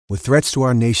With threats to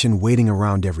our nation waiting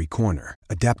around every corner,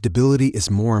 adaptability is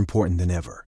more important than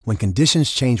ever. When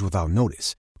conditions change without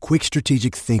notice, quick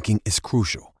strategic thinking is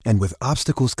crucial. And with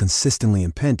obstacles consistently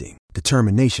impending,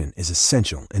 determination is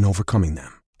essential in overcoming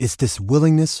them. It's this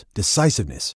willingness,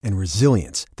 decisiveness, and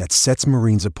resilience that sets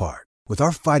Marines apart. With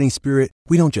our fighting spirit,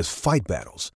 we don't just fight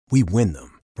battles, we win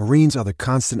them. Marines are the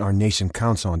constant our nation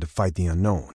counts on to fight the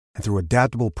unknown. And through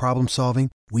adaptable problem solving,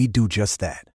 we do just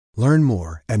that. Learn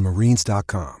more at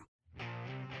marines.com.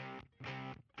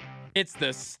 It's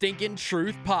the Stinkin'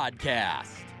 Truth Podcast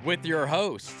with your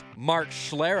host, Mark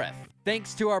Schlereth.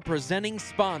 Thanks to our presenting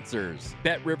sponsors,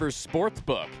 Bet Rivers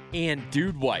Sportsbook and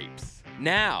Dude Wipes.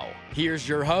 Now, here's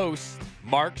your host,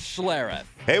 Mark Schlereth.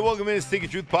 Hey, welcome to the Stinkin'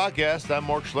 Truth Podcast. I'm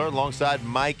Mark Schlereth alongside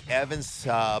Mike Evans,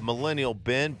 Millennial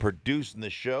Ben, producing the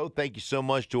show. Thank you so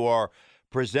much to our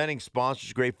presenting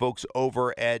sponsors, great folks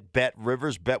over at Bet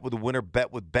Rivers. Bet with the winner,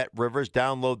 bet with Bet Rivers.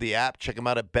 Download the app. Check them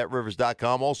out at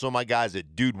betrivers.com. Also, my guys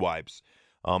at Dude Wipes.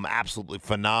 Absolutely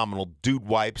phenomenal. Dude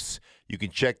Wipes. You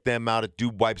can check them out at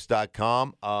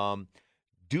dudewipes.com.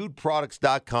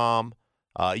 Dudeproducts.com.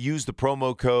 Use the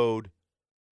promo code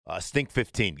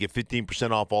Stink15. Get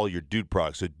 15% off all your Dude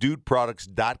products. So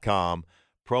dudeproducts.com,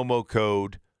 promo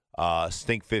code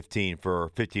Stink15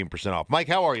 for 15% off. Mike,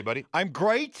 how are you, buddy? I'm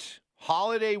great.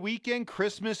 Holiday weekend,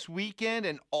 Christmas weekend,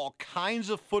 and all kinds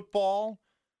of football.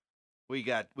 We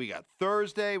got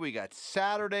Thursday, we got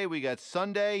Saturday, we got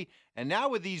Sunday, and now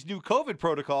with these new COVID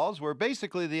protocols, where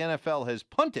basically the NFL has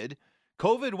punted.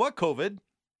 COVID, what COVID?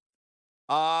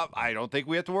 I don't think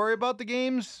we have to worry about the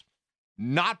games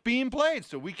not being played,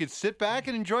 so we could sit back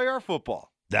and enjoy our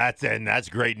football. That's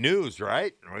great news,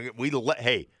 right?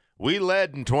 We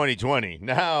led in 2020.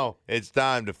 Now it's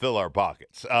time to fill our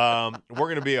pockets. We're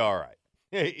going to be all right.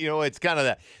 You know, it's kind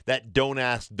of that don't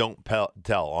ask, don't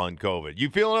tell on COVID. You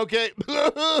feeling okay? Yeah,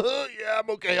 I'm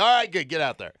okay. All right, good. Get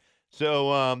out there.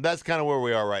 So that's kind of where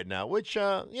we are right now, which,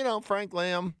 frankly,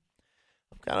 I'm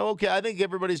kind of okay. I think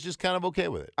everybody's just kind of okay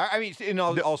with it. I mean, in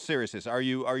all seriousness, are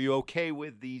you okay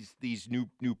with these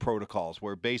new protocols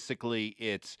where basically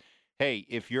it's, hey,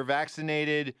 if you're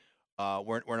vaccinated,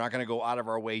 we're not going to go out of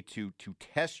our way to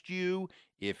test you.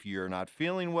 If you're not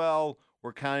feeling well,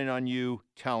 we're counting on you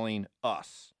telling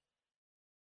us.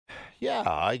 Yeah,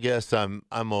 I guess I'm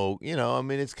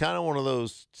it's kind of one of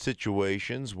those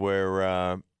situations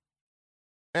where,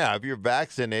 if you're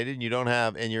vaccinated and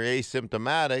and you're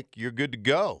asymptomatic, you're good to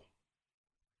go.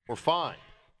 We're fine.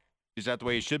 Is that the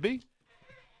way it should be?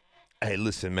 Hey,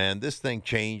 listen, man, this thing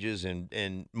changes and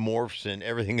morphs and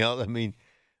everything else. I mean,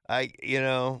 I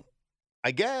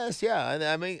guess, yeah.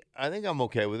 I think I'm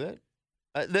okay with it.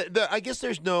 I guess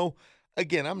there's no.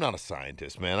 Again, I'm not a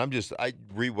scientist, man. I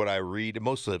read what I read.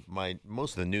 Most of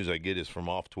the news I get is from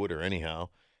off Twitter, anyhow.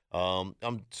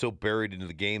 I'm so buried into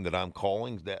the game that I'm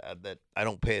calling that I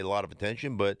don't pay a lot of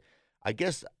attention. But I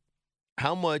guess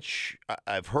how much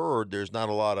I've heard, there's not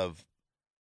a lot of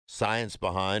science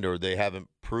behind, or they haven't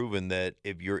proven that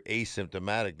if you're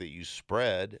asymptomatic that you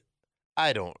spread.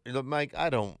 Mike, I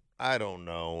don't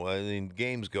know. I mean,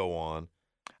 games go on.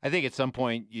 I think at some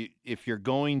point, if you're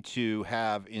going to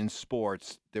have in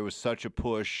sports, there was such a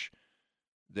push,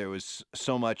 there was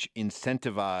so much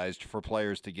incentivized for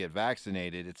players to get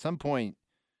vaccinated. At some point,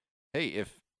 hey,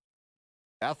 if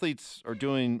athletes are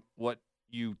doing what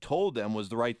you told them was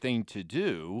the right thing to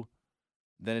do,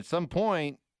 then at some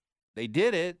point they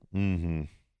did it. Mm-hmm.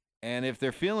 And if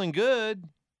they're feeling good,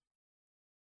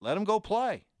 let them go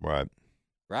play. Right.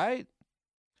 Right?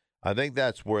 I think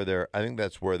that's where they're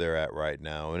at right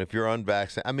now. And if you're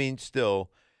unvaccinated, I mean, still,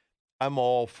 I'm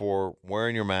all for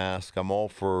wearing your mask. I'm all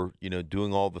for,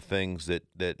 doing all the things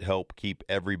that help keep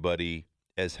everybody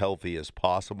as healthy as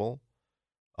possible.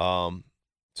 So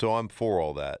I'm for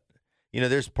all that.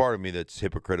 There's part of me that's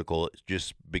hypocritical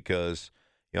just because,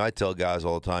 I tell guys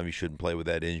all the time, you shouldn't play with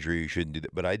that injury. You shouldn't do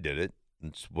that. But I did it.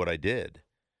 It's what I did,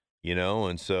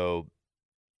 and so,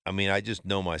 I mean, I just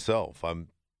know myself.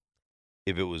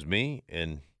 If it was me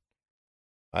and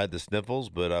I had the sniffles,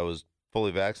 but I was fully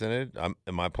vaccinated,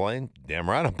 am I playing? Damn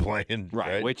right I'm playing.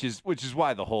 Right. Which is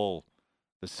why the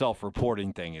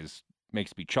self-reporting thing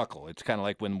makes me chuckle. It's kind of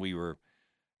like when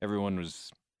everyone was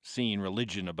seeing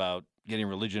getting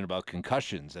religion about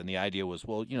concussions, and the idea was,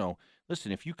 well,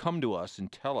 listen, if you come to us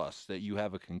and tell us that you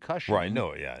have a concussion, right?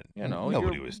 No, yeah,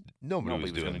 nobody was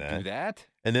doing that. Do that.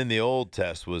 And then the old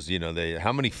test was,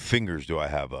 how many fingers do I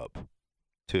have up?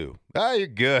 2. You're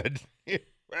good.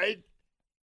 Right?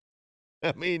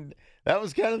 I mean, that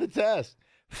was kind of the test.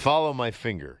 Follow my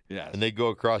finger. Yes. And they go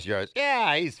across your eyes.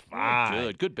 Yeah, he's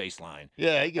fine. Good baseline.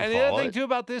 Yeah, he can follow the other thing, it. too,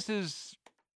 about this is,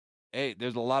 hey,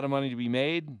 there's a lot of money to be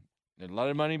made. There's a lot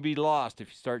of money to be lost if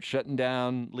you start shutting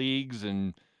down leagues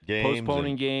and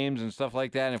Postponing games and stuff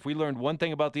like that. And if we learned one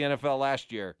thing about the NFL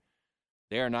last year,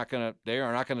 they are not gonna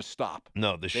stop.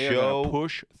 No, They are gonna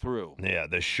push through. Yeah,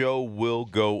 the show will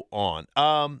go on.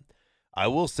 I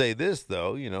will say this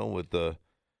though, with the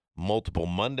multiple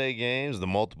Monday games, the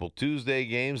multiple Tuesday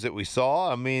games that we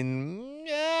saw, I mean,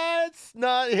 yeah, it's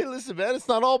not. Hey, listen, man, it's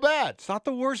not all bad. It's not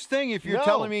the worst thing if you're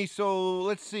telling me. So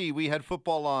let's see. We had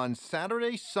football on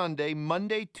Saturday, Sunday,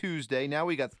 Monday, Tuesday. Now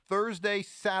we got Thursday,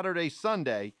 Saturday,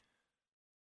 Sunday.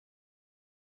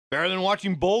 Better than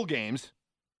watching bowl games.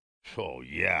 Oh,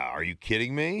 yeah. Are you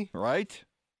kidding me? Right?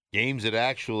 Games that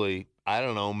actually, I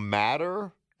don't know,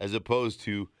 matter as opposed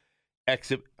to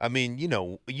I mean,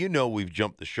 we've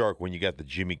jumped the shark when you got the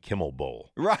Jimmy Kimmel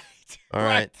Bowl. Right. All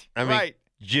right. I mean, right.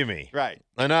 Jimmy. Right.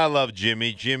 And I love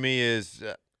Jimmy. Jimmy is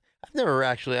I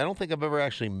don't think I've ever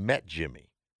actually met Jimmy.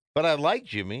 But I like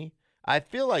Jimmy. I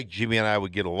feel like Jimmy and I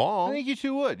would get along. I think you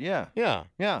two would, yeah. Yeah.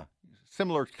 Yeah.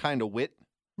 Similar kind of wit.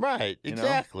 Right.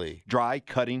 Exactly. Dry,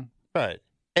 cutting. Right.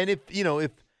 And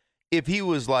if he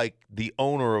was like the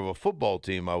owner of a football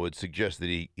team, I would suggest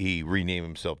that he rename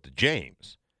himself to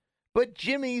James. But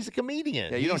Jimmy's a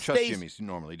comedian. Yeah, you don't trust Jimmy's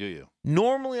normally, do you?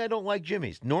 Normally, I don't like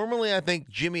Jimmy's. Normally, I think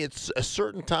Jimmy, it's a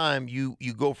certain time you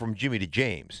go from Jimmy to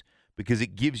James because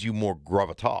it gives you more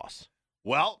gravitas.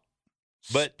 Well,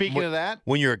 but speaking of that.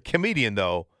 When you're a comedian,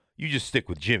 though, you just stick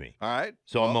with Jimmy. All right.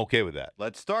 So I'm okay with that.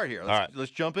 Let's start here.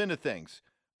 Let's jump into things.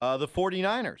 The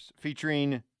 49ers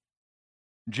featuring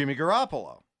Jimmy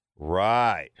Garoppolo.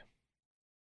 Right.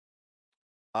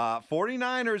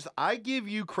 49ers, I give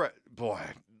you credit. Boy.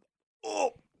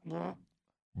 Oh.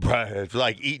 Right. It's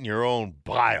like eating your own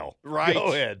bile. Right. Go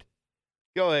ahead.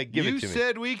 Give it to me. You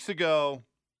said weeks ago,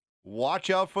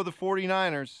 watch out for the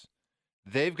 49ers.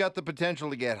 They've got the potential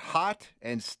to get hot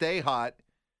and stay hot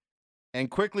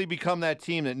and quickly become that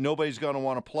team that nobody's going to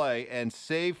want to play. And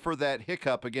save for that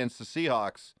hiccup against the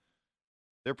Seahawks,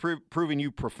 they're proving you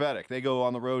prophetic. They go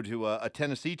on the road to a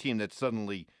Tennessee team that's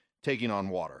suddenly taking on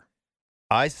water.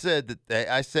 I said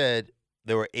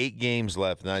there were 8 games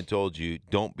left, and I told you,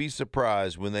 don't be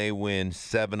surprised when they win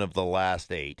 7 of the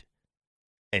last 8.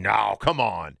 And, oh, come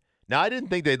on. Now, I didn't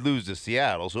think they'd lose to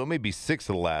Seattle, so it may be 6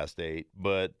 of the last 8.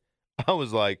 But I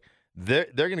was like, they're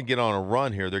going to get on a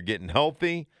run here. They're getting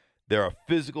healthy. They're a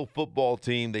physical football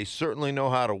team. They certainly know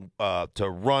how to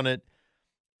run it.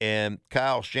 And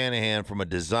Kyle Shanahan, from a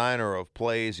designer of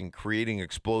plays and creating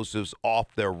explosives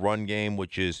off their run game,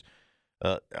 which is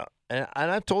and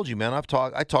I've told you, man, I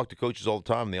talk to coaches all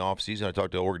the time in the offseason. I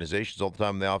talk to organizations all the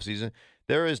time in the offseason.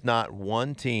 There is not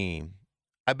one team.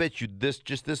 I bet you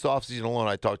just this offseason alone,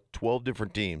 I talked to 12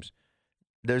 different teams.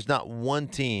 There's not one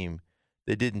team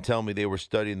that didn't tell me they were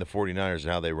studying the 49ers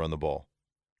and how they run the ball.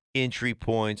 Entry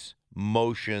points,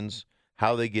 motions,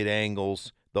 how they get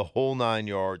angles, the whole 9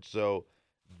 yards. So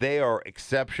they are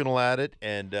exceptional at it,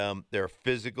 and they're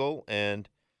physical, and,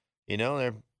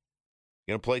 they're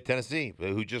going to play Tennessee,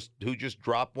 who just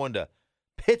dropped one to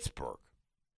Pittsburgh,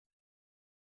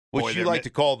 which you like to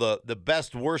call the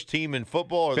best worst team in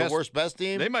football, or the worst best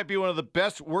team. They might be one of the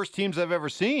best worst teams I've ever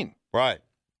seen. Right.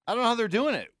 I don't know how they're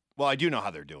doing it. Well, I do know how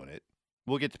they're doing it.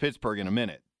 We'll get to Pittsburgh in a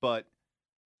minute, but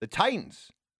the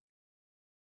Titans,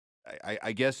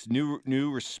 I guess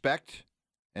new respect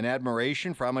and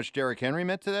admiration for how much Derrick Henry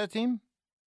meant to that team.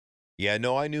 Yeah,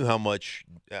 no, I knew how much.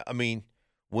 I mean,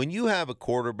 when you have a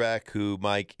quarterback who,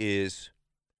 Mike, is,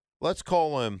 let's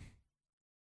call him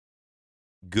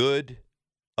good,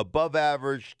 above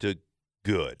average to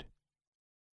good.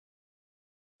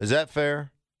 Is that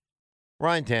fair?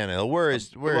 Ryan Tannehill, where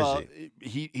is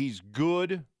he? He's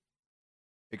good.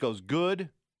 It goes good.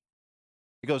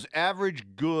 It goes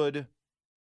average, good,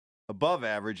 above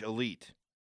average, elite.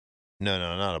 No,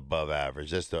 not above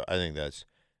average.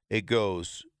 It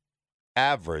goes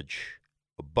average,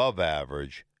 above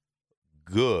average,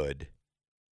 good.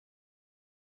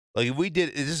 Like if we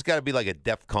did, this has got to be like a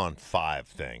DEFCON 5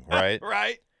 thing, right?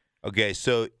 Right. Okay,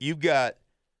 so you've got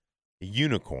a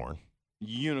unicorn.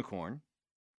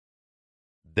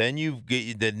 Then you've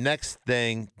got the next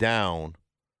thing down.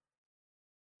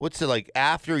 What's it like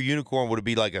after unicorn? Would it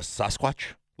be like a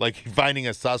Sasquatch? Like finding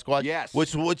a Sasquatch? Yes.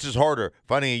 Which is harder,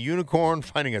 finding a unicorn,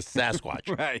 finding a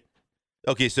Sasquatch? Right.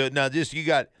 Okay, so now just you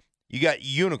got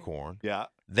unicorn. Yeah.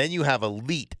 Then you have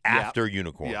elite after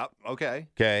unicorn. Yep. Okay.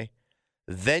 Okay.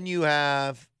 Then you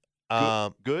have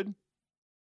good.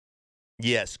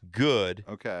 Yes, good.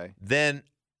 Okay. Then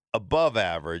above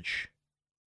average.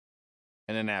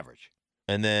 And then average.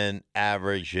 And then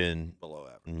average and below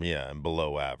average. Yeah, and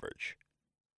below average.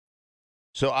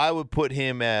 So I would put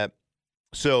him at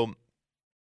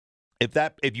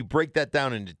if you break that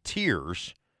down into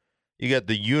tiers, you got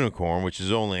the unicorn, which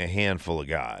is only a handful of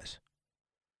guys.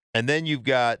 And then you've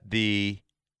got the,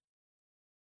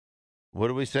 what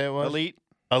did we say it was?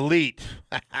 Elite.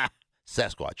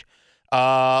 Sasquatch.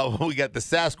 We got the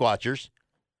Sasquatchers.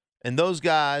 And those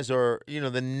guys are,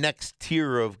 the next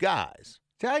tier of guys.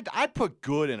 See, I'd put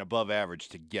good and above average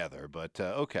together, but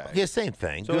okay. Yeah, same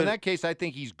thing. So good. In that case, I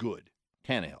think he's good.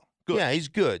 Tannehill. Good. Yeah, he's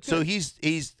good. So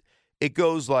it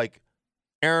goes like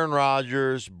Aaron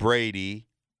Rodgers, Brady,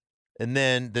 and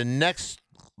then the next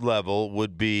level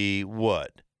would be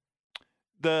what?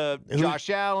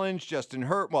 Josh Allen, Justin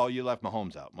Herbert. Well, you left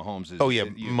Mahomes out. Mahomes is.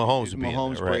 Mahomes would be in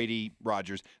there, right? Brady,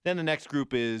 Rodgers. Then the next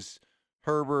group is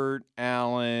Herbert,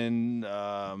 Allen,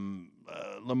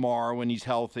 Lamar when he's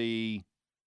healthy.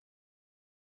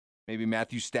 Maybe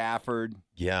Matthew Stafford.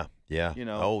 Yeah.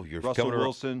 You're Russell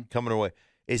Wilson coming away.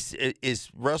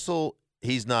 Is Russell?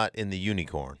 He's not in the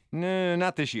unicorn. No,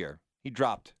 not this year. He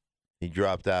dropped. He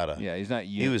dropped out of. Yeah, he's not.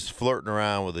 He was flirting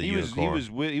around with a unicorn.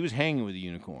 He was hanging with the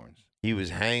unicorns. He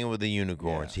was hanging with the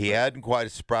unicorns. Yeah, he hadn't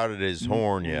quite sprouted his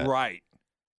horn yet. Right.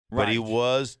 But he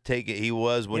was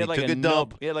when he took a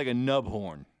dump. He had like a nub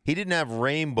horn. He didn't have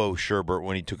rainbow sherbet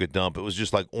when he took a dump. It was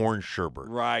just like orange sherbet.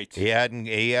 Right. He hadn't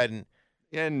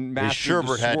his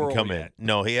sherbet hadn't come in.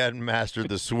 No, he hadn't mastered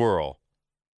the swirl.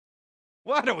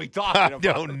 What are we talking about?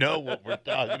 I don't know what we're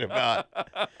talking about.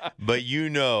 But you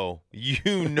know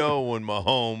when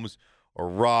Mahomes or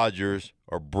Rodgers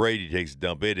or Brady takes a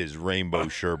dump, it is rainbow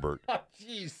sherbet.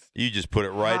 Jeez. You just put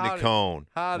it right in a cone.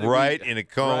 In a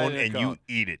cone, and you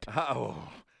eat it.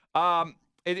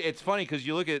 It's funny because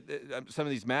you look at some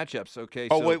of these matchups, okay?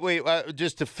 Wait.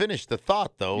 Just to finish the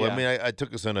thought, though. Yeah. I mean, I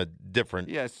took us on a different.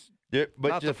 Yes.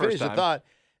 But to finish the thought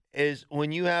is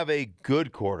when you have a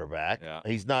good quarterback,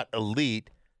 he's not elite.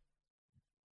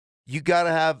 You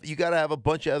gotta have a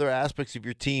bunch of other aspects of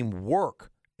your team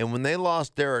work. And when they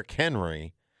lost Derrick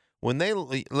Henry, when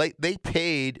they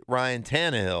paid Ryan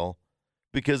Tannehill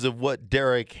because of what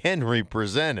Derrick Henry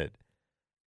presented.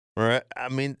 Right? I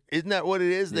mean, isn't that what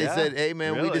it is? They said, "Hey,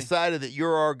 man, really? We decided that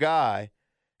you're our guy,"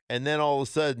 and then all of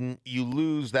a sudden you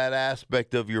lose that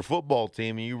aspect of your football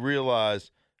team, and you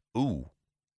realize, "Ooh,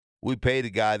 we paid a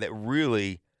guy that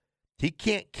really he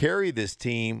can't carry this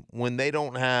team when they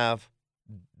don't have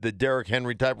the Derrick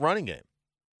Henry type running game."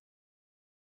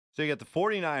 So you got the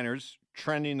 49ers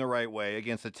trending the right way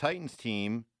against the Titans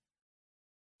team.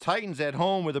 Titans at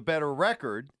home with a better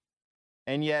record,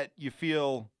 and yet you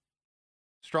feel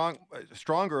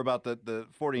stronger about the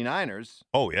 49ers.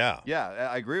 Oh, yeah. Yeah,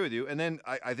 I agree with you. And then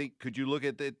I think, could you look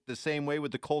at it the same way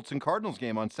with the Colts and Cardinals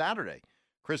game on Saturday,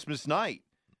 Christmas night,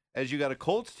 as you got a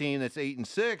Colts team that's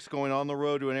 8-6 going on the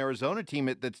road to an Arizona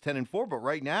team that's 10-4. But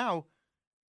right now,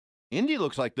 Indy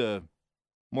looks like the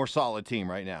more solid team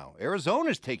right now.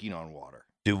 Arizona's taking on water.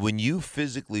 Dude, when you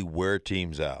physically wear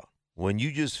teams out, when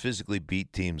you just physically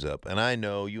beat teams up, and I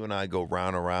know you and I go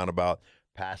round and round about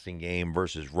passing game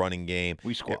versus running game.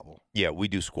 We squabble. Yeah, we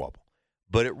do squabble.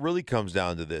 But it really comes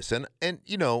down to this. And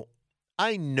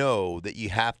I know that you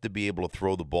have to be able to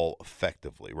throw the ball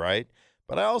effectively, right?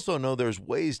 But I also know there's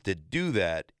ways to do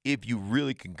that if you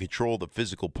really can control the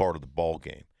physical part of the ball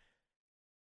game.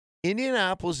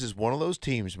 Indianapolis is one of those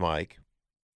teams, Mike,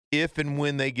 if and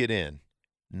when they get in,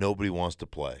 nobody wants to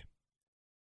play.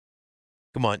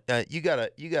 Come on, you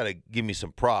gotta give me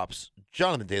some props.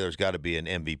 Jonathan Taylor's got to be an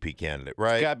MVP candidate,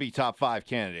 right? He's got to be top 5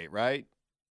 candidate, right?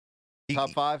 Top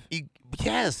 5?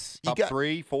 Yes. Top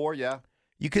 3, 4, yeah.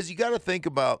 Because you got to think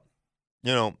about,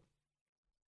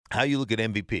 how you look at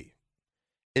MVP.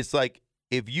 It's like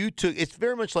it's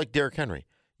very much like Derrick Henry.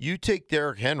 You take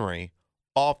Derrick Henry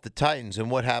off the Titans,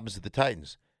 and what happens to the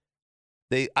Titans?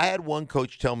 I had one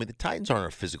coach tell me the Titans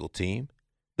aren't a physical team.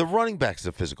 The running back's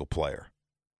a physical player.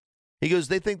 He goes,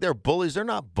 they think they're bullies. They're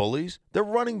not bullies. Their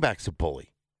running back's a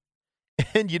bully.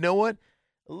 And you know what?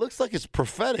 It looks like it's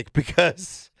prophetic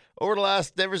because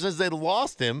ever since they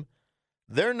lost him,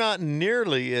 they're not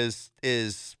nearly as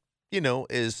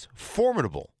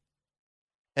formidable.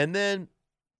 And then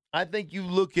I think you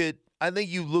look at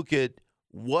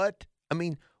what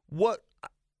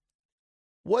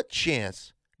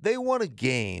chance they won a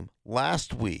game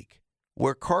last week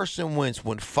where Carson Wentz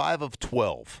went 5 of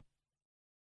 12.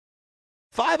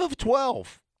 5 of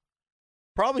 12.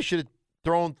 Probably should have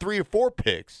thrown 3 or 4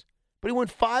 picks, but he went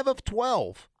 5 of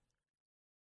 12.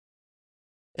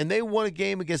 And they won a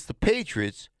game against the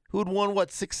Patriots, who had won,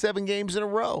 6-7 games in a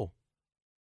row.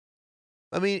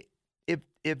 I mean,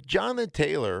 if Jonathan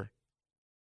Taylor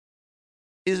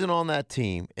isn't on that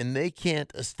team and they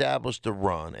can't establish the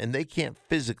run and they can't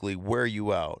physically wear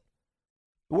you out,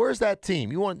 Where's that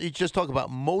team? You just talk about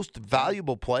most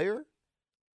valuable player?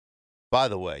 By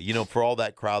the way, for all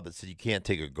that crowd that said you can't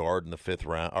take a guard in the 5th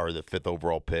round or the 5th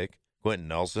overall pick, Quentin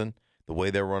Nelson, the way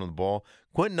they're running the ball,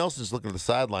 Quentin Nelson's looking at the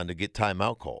sideline to get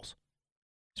timeout calls.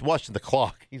 He's watching the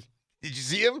clock. Did you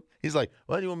see him? He's like,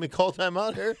 "Well, do you want me to call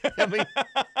timeout here?" I mean,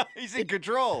 he's in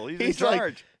control. He's in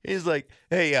charge. He's like,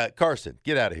 "Hey, Carson,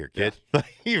 get out of here, kid.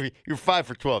 Yeah. You're 5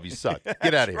 for 12. You suck.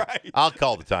 Get out of here. Right. I'll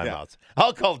call the timeouts. Yeah.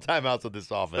 I'll call the timeouts of this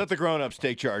offense. Let the grown-ups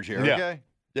take charge here, yeah. Okay?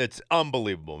 It's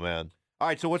unbelievable, man. All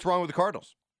right, so what's wrong with the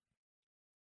Cardinals?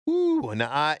 Ooh, and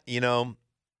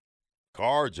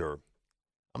Cards are,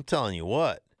 I'm telling you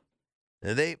what,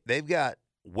 they've got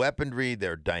weaponry.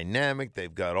 They're dynamic.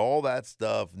 They've got all that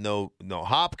stuff. No,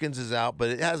 Hopkins is out,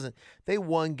 but they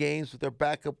won games with their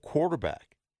backup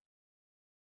quarterback.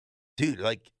 Dude,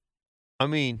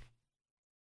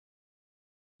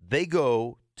 they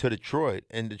go to Detroit,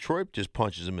 and Detroit just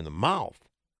punches them in the mouth.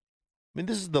 I mean,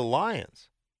 this is the Lions.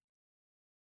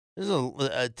 This is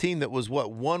a team that was,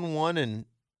 1-1 and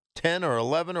 10 or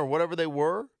 11 or whatever they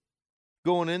were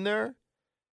going in there.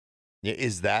 Yeah,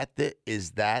 is that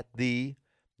the?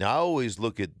 Now, I always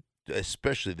look at,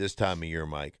 especially this time of year,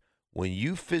 Mike, when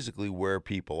you physically wear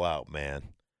people out, man,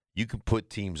 you can put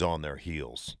teams on their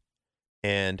heels.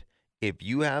 And if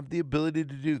you have the ability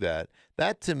to do that,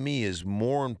 that to me is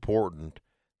more important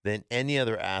than any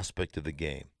other aspect of the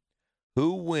game.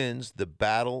 Who wins the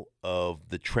battle of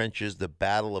the trenches, the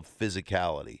battle of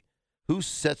physicality? Who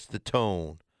sets the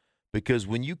tone? Because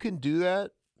when you can do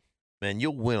that, man,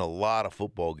 you'll win a lot of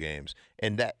football games.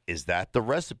 And is that the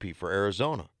recipe for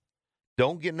Arizona?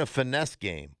 Don't get in a finesse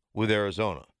game with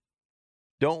Arizona.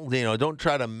 Don't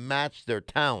try to match their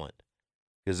talent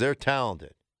because they're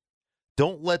talented.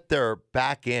 Don't let their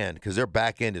back end, because their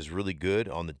back end is really good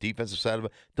on the defensive side of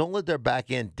it. Don't let their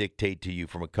back end dictate to you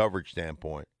from a coverage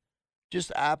standpoint.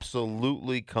 Just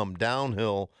absolutely come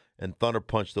downhill and thunder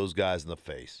punch those guys in the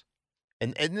face.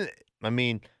 And I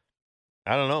mean,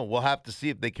 I don't know. We'll have to see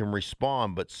if they can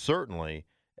respond, but certainly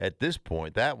at this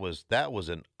point, that was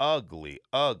an ugly,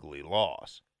 ugly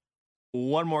loss.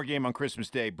 One more game on Christmas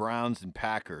Day, Browns and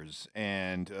Packers.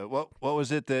 And what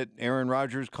was it that Aaron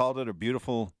Rodgers called it? A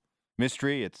beautiful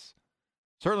mystery? It's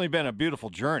certainly been a beautiful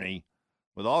journey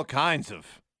with all kinds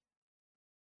of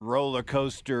roller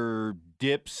coaster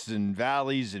dips and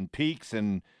valleys and peaks,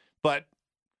 but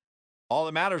all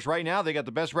that matters right now, they got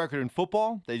the best record in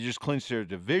football. They just clinched their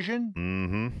division.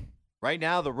 Mm-hmm. Right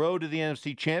now, the road to the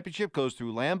NFC Championship goes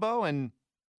through Lambeau, and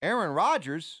Aaron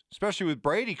Rodgers, especially with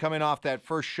Brady coming off that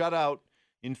first shutout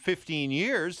in 15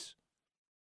 years,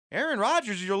 Aaron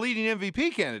Rodgers is your leading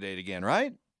MVP candidate again,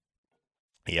 right?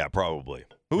 Yeah, probably.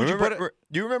 Who would you put it?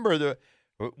 Do you remember the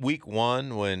week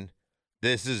 1 when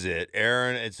this is it?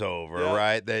 Aaron, it's over,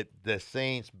 right? That the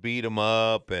Saints beat him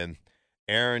up, and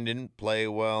Aaron didn't play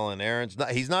well, and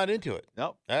he's not into it.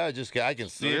 Nope. I can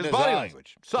see it in his body eyes.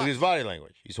 language. Look at his body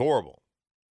language. He's horrible.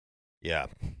 Yeah.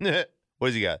 What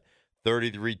has he got?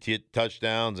 33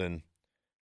 touchdowns and,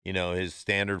 his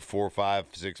standard 4, 5,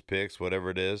 6 picks, whatever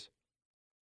it is.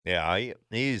 Yeah,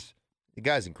 the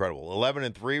guy's incredible.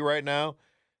 11-3 right now.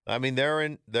 I mean, they're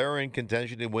in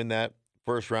contention to win that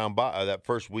first round bye, that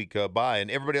first week bye, and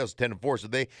everybody else is 10-4, so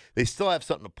they still have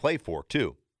something to play for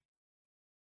too,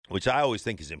 which I always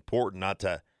think is important. Not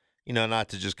to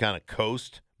just kind of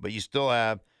coast, but you still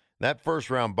have that first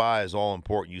round bye is all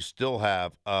important. You still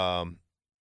have a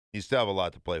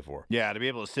lot to play for. Yeah, to be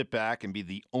able to sit back and be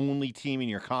the only team in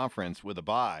your conference with a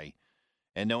bye,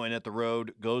 and knowing that the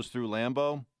road goes through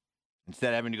Lambeau instead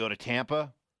of having to go to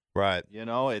Tampa. Right.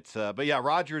 It's but yeah,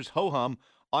 Rodgers ho-hum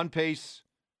on pace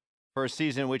for a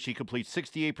season in which he completes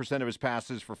 68% of his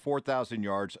passes for 4,000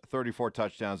 yards, 34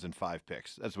 touchdowns, and 5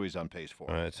 picks. That's what he's on pace for.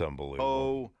 That's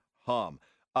unbelievable. Ho-hum.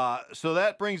 So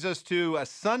that brings us to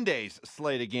Sunday's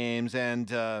slate of games,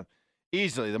 and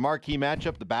easily the marquee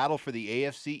matchup, the battle for the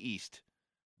AFC East.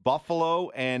 Buffalo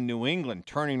and New England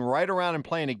turning right around and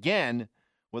playing again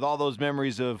with all those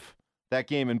memories of that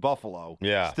game in Buffalo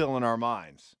still in our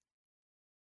minds.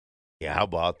 Yeah, how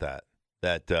about that?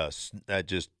 That just,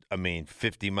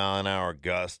 50-mile-an-hour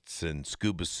gusts and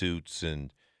scuba suits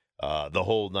and the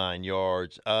whole 9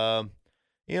 yards.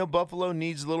 Buffalo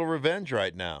needs a little revenge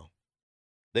right now.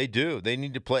 They do. They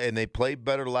need to play, and they played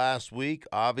better last week,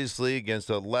 obviously,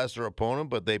 against a lesser opponent,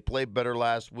 but they played better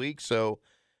last week. So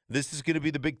this is going to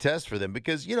be the big test for them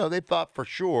because, they thought for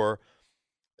sure,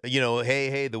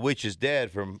 hey, the witch is dead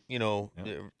from,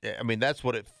 that's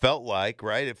what it felt like,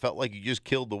 right? It felt like you just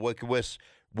killed the Wicked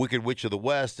Witch of the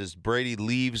West as Brady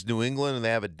leaves New England and they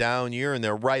have a down year and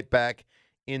they're right back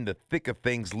in the thick of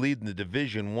things leading the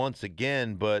division once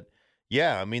again. But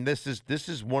Yeah, I mean, this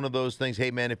is one of those things. Hey,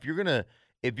 man, if you're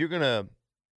gonna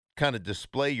kind of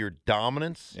display your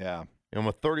dominance, Yeah. and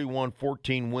a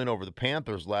 31-14 win over the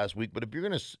Panthers last week, but if you're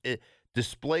gonna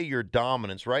display your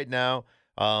dominance right now,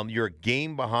 you're a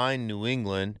game behind New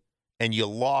England, and you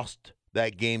lost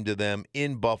that game to them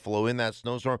in Buffalo in that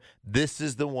snowstorm. This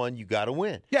is the one you got to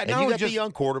win. Yeah, and not you only got the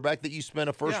young quarterback that you spent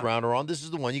a first rounder on. This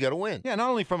is the one you got to win. Yeah, not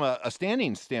only from a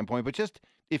standing standpoint, but just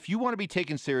if you want to be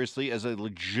taken seriously as a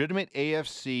legitimate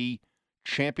AFC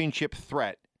championship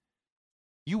threat,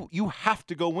 you have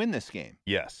to go win this game.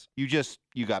 Yes. You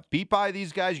got beat by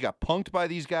these guys. You got punked by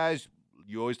these guys.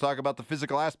 You always talk about the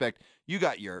physical aspect. You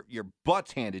got your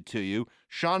butts handed to you.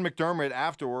 Sean McDermott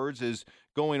afterwards is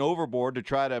going overboard to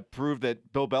try to prove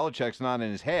that Bill Belichick's not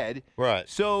in his head. Right.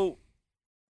 So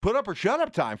put up or shut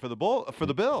up time for the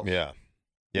Bills. Yeah.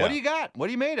 What do you got? What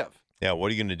are you made of? Yeah,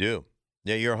 what are you going to do?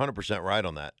 Yeah, you're 100% right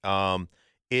on that.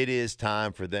 It is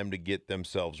time for them to get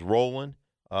themselves rolling.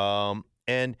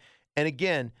 And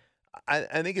again,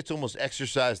 I think it's almost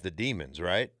exercise the demons,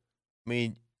 right? I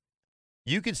mean,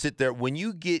 you can sit there when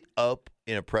you get up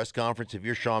in a press conference, if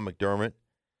you're Sean McDermott,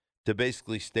 to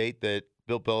basically state that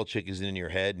Bill Belichick is in your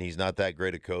head and he's not that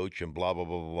great a coach and blah, blah,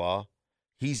 blah, blah, blah.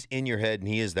 He's in your head and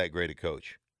he is that great a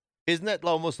coach. Isn't that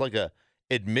almost like a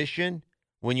admission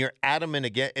when you're adamant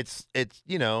again? It's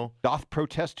Doth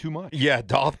protest too much. Yeah,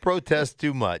 doth protest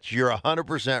too much. You're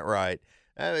 100% right.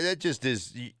 That just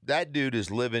is – that dude is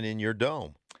living in your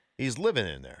dome. He's living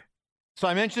in there. So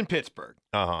I mentioned Pittsburgh.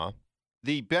 Uh-huh.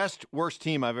 The worst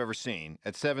team I've ever seen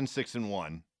at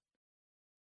 7-6-1,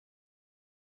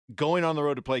 going on the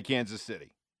road to play Kansas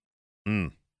City.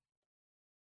 Mm.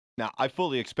 Now, I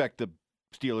fully expect the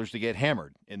Steelers to get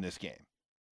hammered in this game.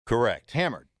 Correct.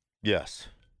 Hammered. Yes.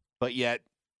 But yet,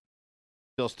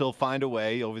 they'll still find a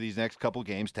way over these next couple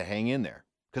games to hang in there.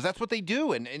 Because that's what they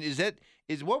do. And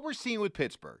is what we're seeing with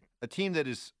Pittsburgh, a team that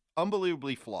is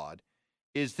unbelievably flawed,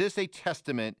 is this a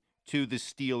testament to the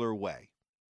Steeler way?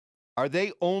 Are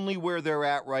they only where they're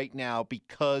at right now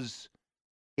because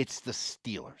it's the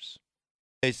Steelers?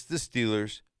 It's the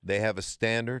Steelers. They have a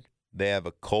standard. They have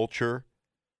a culture.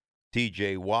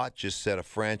 T.J. Watt just set a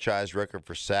franchise record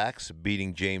for sacks,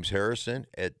 beating James Harrison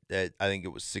at I think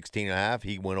it was 16.5.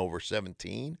 He went over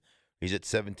 17. He's at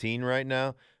 17 right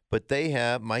now. But they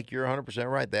have, Mike, you're 100%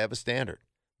 right. They have a standard.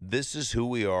 This is who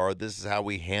we are. This is how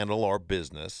we handle our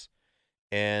business.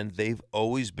 And they've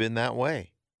always been that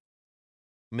way.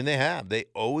 I mean, they have. They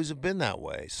always have been that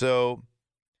way. So,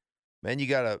 man, you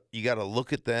gotta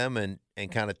look at them and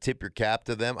kind of tip your cap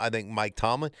to them. I think Mike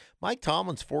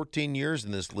Tomlin's 14 years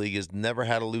in this league has never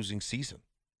had a losing season.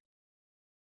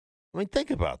 I mean, think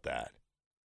about that.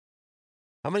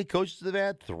 How many coaches have they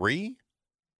had? 3?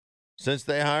 Since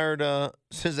they hired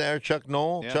Chuck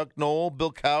Noll, Yeah. Chuck Noll,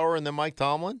 Bill Cowher, and then Mike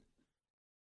Tomlin.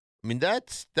 I mean, that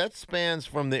spans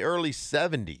from the early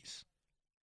 70s.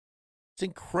 It's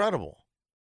incredible.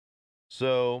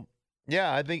 So,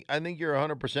 yeah, I think you're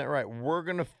 100% right. We're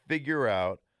going to figure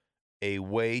out a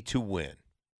way to win.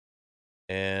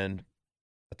 And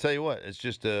I'll tell you what,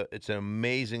 it's an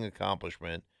amazing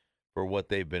accomplishment for what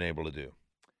they've been able to do.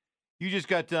 You just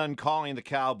got done calling the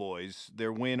Cowboys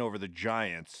their win over the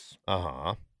Giants.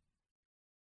 Uh-huh.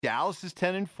 Dallas is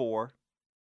 10-4.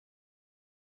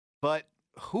 But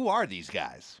who are these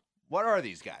guys? What are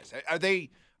these guys? Are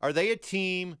they a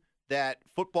team that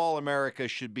Football America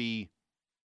should be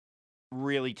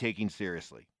really taking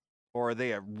seriously? Or are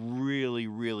they a really,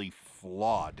 really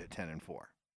flawed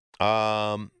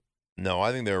 10-4? No,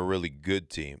 I think they're a really good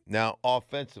team. Now,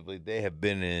 offensively, they have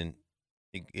been in,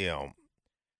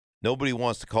 nobody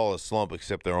wants to call it a slump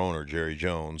except their owner, Jerry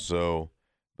Jones.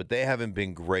 But they haven't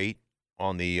been great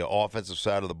on the offensive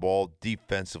side of the ball.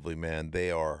 Defensively, man,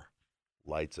 they are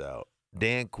lights out.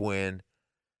 Dan Quinn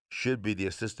should be the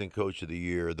assistant coach of the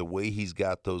year. The way he's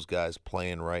got those guys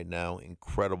playing right now,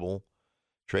 incredible.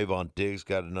 Trayvon Diggs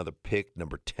got another pick,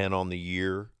 number 10 on the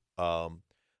year.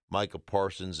 Micah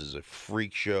Parsons is a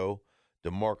freak show.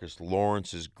 DeMarcus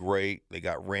Lawrence is great. They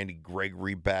got Randy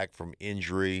Gregory back from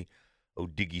injury.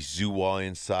 Odighizuwa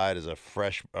inside as a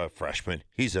freshman.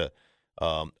 He's a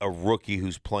rookie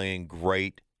who's playing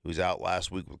great, who's out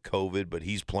last week with COVID, but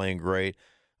he's playing great.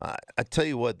 I tell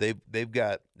you what, they've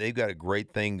got a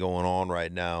great thing going on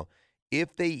right now.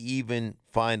 If they even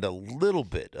find a little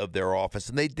bit of their offense,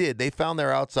 and they did, they found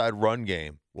their outside run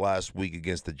game last week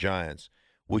against the Giants,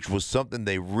 which was something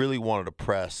they really wanted to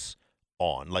press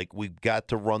on. Like, we've got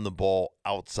to run the ball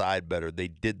outside better. They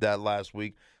did that last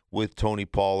week with Tony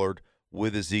Pollard,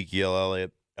 with Ezekiel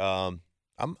Elliott.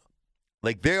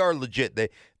 They are legit.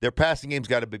 Their passing game's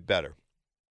got to be better.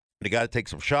 They got to take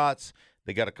some shots.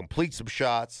 They got to complete some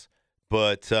shots.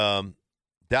 But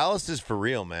Dallas is for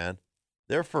real, man.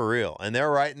 They're for real. And they're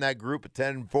right in that group of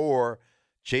 10-4,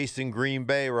 chasing Green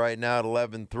Bay right now at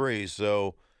 11-3.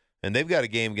 So, and they've got a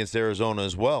game against Arizona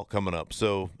as well coming up.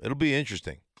 So it'll be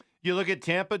interesting. You look at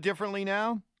Tampa differently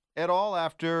now at all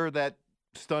after that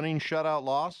stunning shutout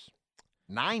loss?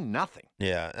 9-0.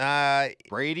 Yeah.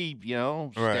 Brady,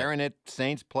 staring at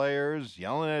Saints players,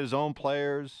 yelling at his own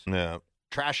players,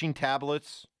 trashing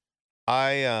tablets.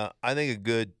 I think a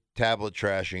good tablet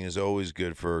trashing is always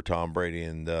good for Tom Brady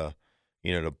and to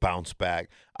bounce back.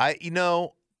 I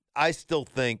still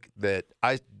think that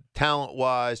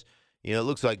talent-wise, it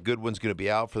looks like Goodwin's going to be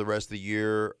out for the rest of the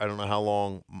year. I don't know how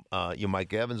long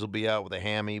Mike Evans will be out with a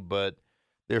hammy, but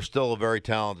they're still a very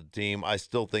talented team. I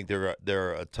still think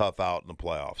they're a tough out in the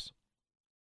playoffs.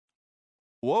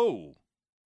 Whoa.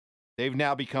 They've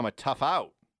now become a tough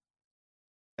out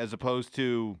as opposed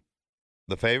to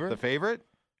the favorite? The favorite?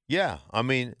 Yeah. I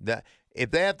mean, that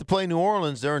if they have to play New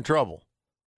Orleans, they're in trouble.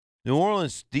 New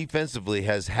Orleans defensively they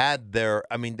have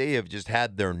just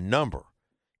had their number.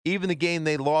 Even the game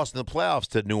they lost in the playoffs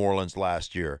to New Orleans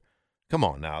last year. Come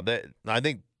on now. I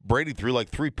think Brady threw like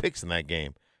 3 picks in that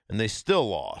game, and they still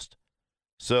lost.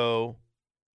 So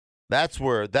that's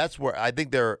where I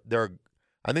think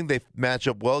I think they match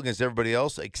up well against everybody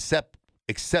else except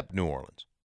New Orleans.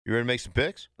 You ready to make some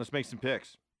picks? Let's make some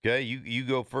picks. Okay, you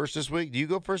go first this week. Do you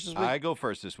go first this week? I go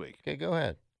first this week. Okay, go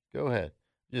ahead.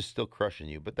 Just still crushing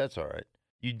you, but that's all right.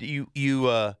 You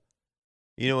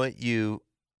know what do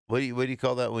you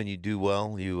call that when you do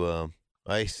well?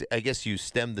 I guess you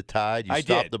stem the tide. You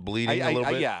stop the bleeding a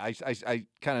little bit. I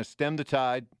kind of stemmed the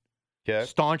tide. Okay.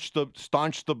 Staunch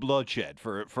the bloodshed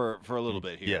for a little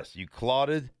bit here. Yes, you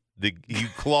clotted the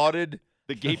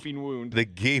gaping wound. The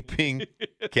gaping chasm.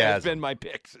 That's been my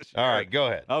picks. All right, go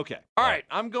ahead. Okay. All right.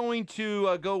 I'm going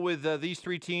to go with these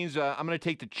 3 teams. I'm going to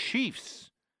take the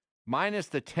Chiefs minus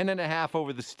the 10.5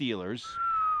 over the Steelers.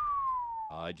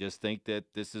 I just think that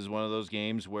this is one of those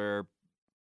games where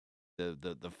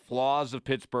the flaws of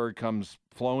Pittsburgh comes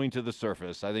flowing to the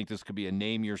surface. I think this could be a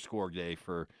name your score day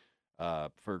for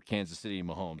Kansas City and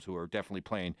Mahomes, who are definitely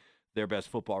playing their best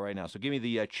football right now. So give me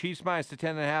the Chiefs minus the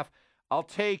 10.5. I'll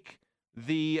take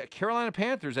the Carolina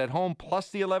Panthers at home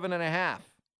plus the 11.5.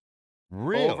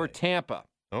 Really? Over Tampa.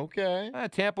 Okay.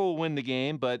 Tampa will win the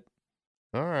game, but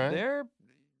all right.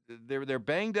 They're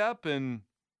banged up, and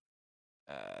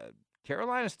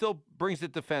Carolina still brings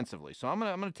it defensively. So I'm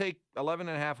gonna take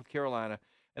 11.5 with Carolina,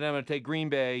 and I'm gonna take Green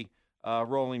Bay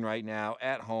rolling right now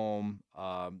at home.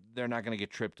 They're not gonna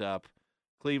get tripped up.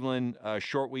 Cleveland,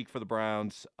 short week for the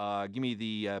Browns. Give me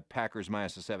the Packers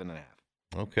minus the 7.5.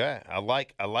 Okay, I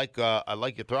like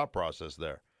your thought process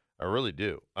there. I really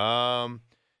do.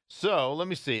 So let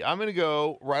me see. I'm gonna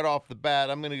go right off the bat.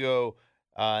 I'm gonna go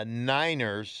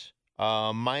Niners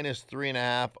minus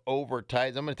 3.5 over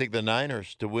Titans. I'm gonna take the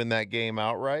Niners to win that game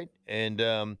outright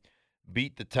and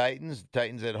beat the Titans. The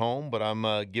Titans at home, but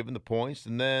I'm giving the points,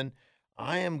 and then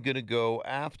I am gonna go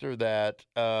after that.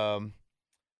 I'm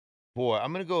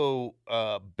gonna go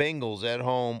Bengals at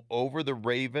home over the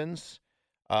Ravens.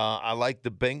 I like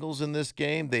the Bengals in this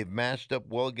game. They've matched up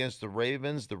well against the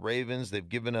Ravens. They've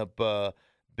given up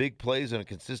big plays on a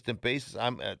consistent basis.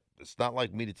 It's not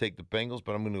like me to take the Bengals,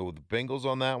 but I'm going to go with the Bengals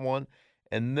on that one.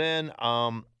 And then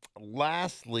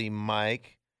lastly,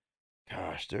 Mike,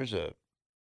 gosh, there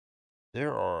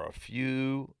are a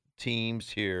few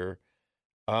teams here.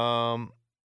 I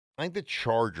think the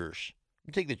Chargers. I'm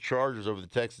going to take the Chargers over the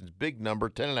Texans. Big number,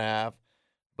 10.5.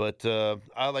 But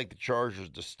I like the Chargers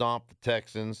to stomp the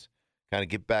Texans, kind of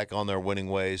get back on their winning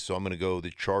ways. So I'm going to go the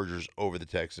Chargers over the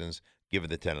Texans, give it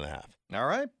the 10.5. All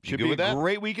right, should be a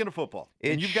great weekend of football.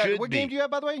 What game do you have,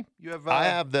 by the way? You have. I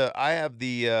have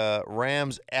the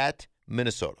Rams at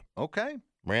Minnesota. Okay,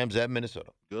 Rams at Minnesota.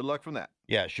 Good luck from that.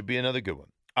 Yeah, it should be another good one.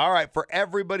 All right, for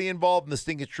everybody involved in the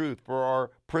Stinking Truth, for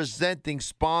our presenting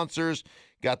sponsors,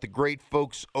 got the great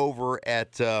folks over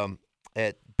at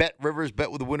Bet Rivers,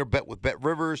 bet with a winner, bet with Bet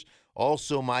Rivers.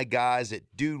 Also, my guys at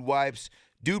Dude Wipes,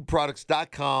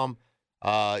 dudeproducts.com.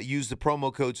 Use the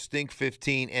promo code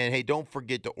STINK15. And, hey, don't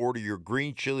forget to order your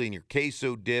green chili and your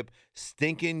queso dip,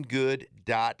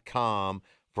 stinkinggood.com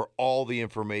for all the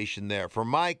information there. For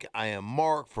Mike, I am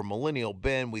Mark. For Millennial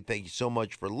Ben, we thank you so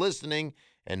much for listening,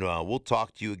 and we'll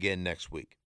talk to you again next week.